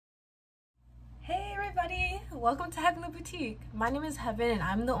welcome to Heavenly Boutique. My name is Heaven and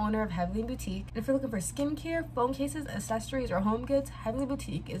I'm the owner of Heavenly Boutique. And if you're looking for skincare, phone cases, accessories, or home goods, Heavenly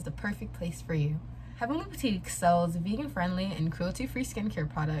Boutique is the perfect place for you. Heavenly Boutique sells vegan-friendly and cruelty-free skincare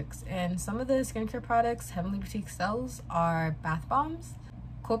products, and some of the skincare products Heavenly Boutique sells are bath bombs,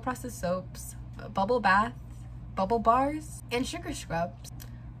 cold processed soaps, bubble bath, bubble bars, and sugar scrubs.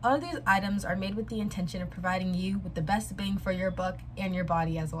 All of these items are made with the intention of providing you with the best bang for your buck and your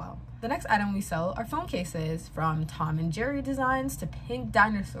body as well. The next item we sell are phone cases. From Tom and Jerry designs to pink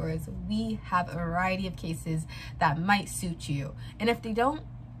dinosaurs, we have a variety of cases that might suit you. And if they don't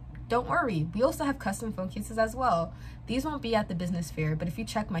worry, we also have custom phone cases as well. These won't be at the business fair, but if you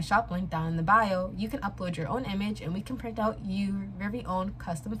check my shop link down in the bio, you can upload your own image and we can print out your very own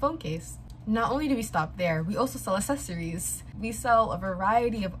custom phone case. Not only do we stop there, we also sell accessories. We sell a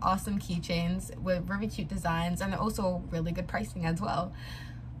variety of awesome keychains with very cute designs, and they're also really good pricing as well.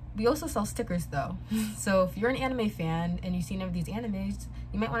 We also sell stickers though. So if you're an anime fan and you've seen any of these animes,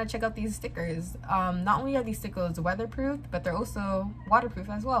 you might want to check out these stickers. Not only are these stickers weatherproof, but they're also waterproof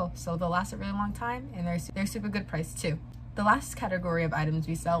as well. So they'll last a really long time, and they're super good price too. The last category of items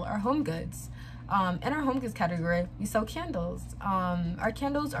we sell are home goods. In our home goods category, we sell candles. Our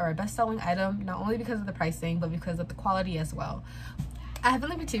candles are our best-selling item, not only because of the pricing, but because of the quality as well. At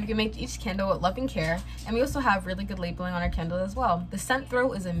Heavenly Boutique, we make each candle with love and care, and we also have really good labeling on our candle as well. The scent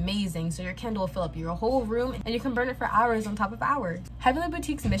throw is amazing, so your candle will fill up your whole room, and you can burn it for hours on top of hours. Heavenly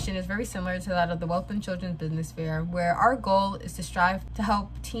Boutique's mission is very similar to that of the Waltham Children's Business Fair, where our goal is to strive to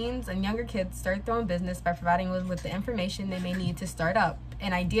help teens and younger kids start their own business by providing them with the information they may need to start up,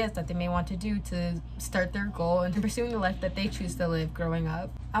 and ideas that they may want to do to start their goal and to pursuing the life that they choose to live growing up.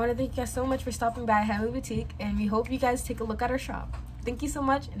 I want to thank you guys so much for stopping by Heavenly Boutique, and we hope you guys take a look at our shop. Thank you so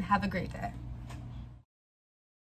much and have a great day.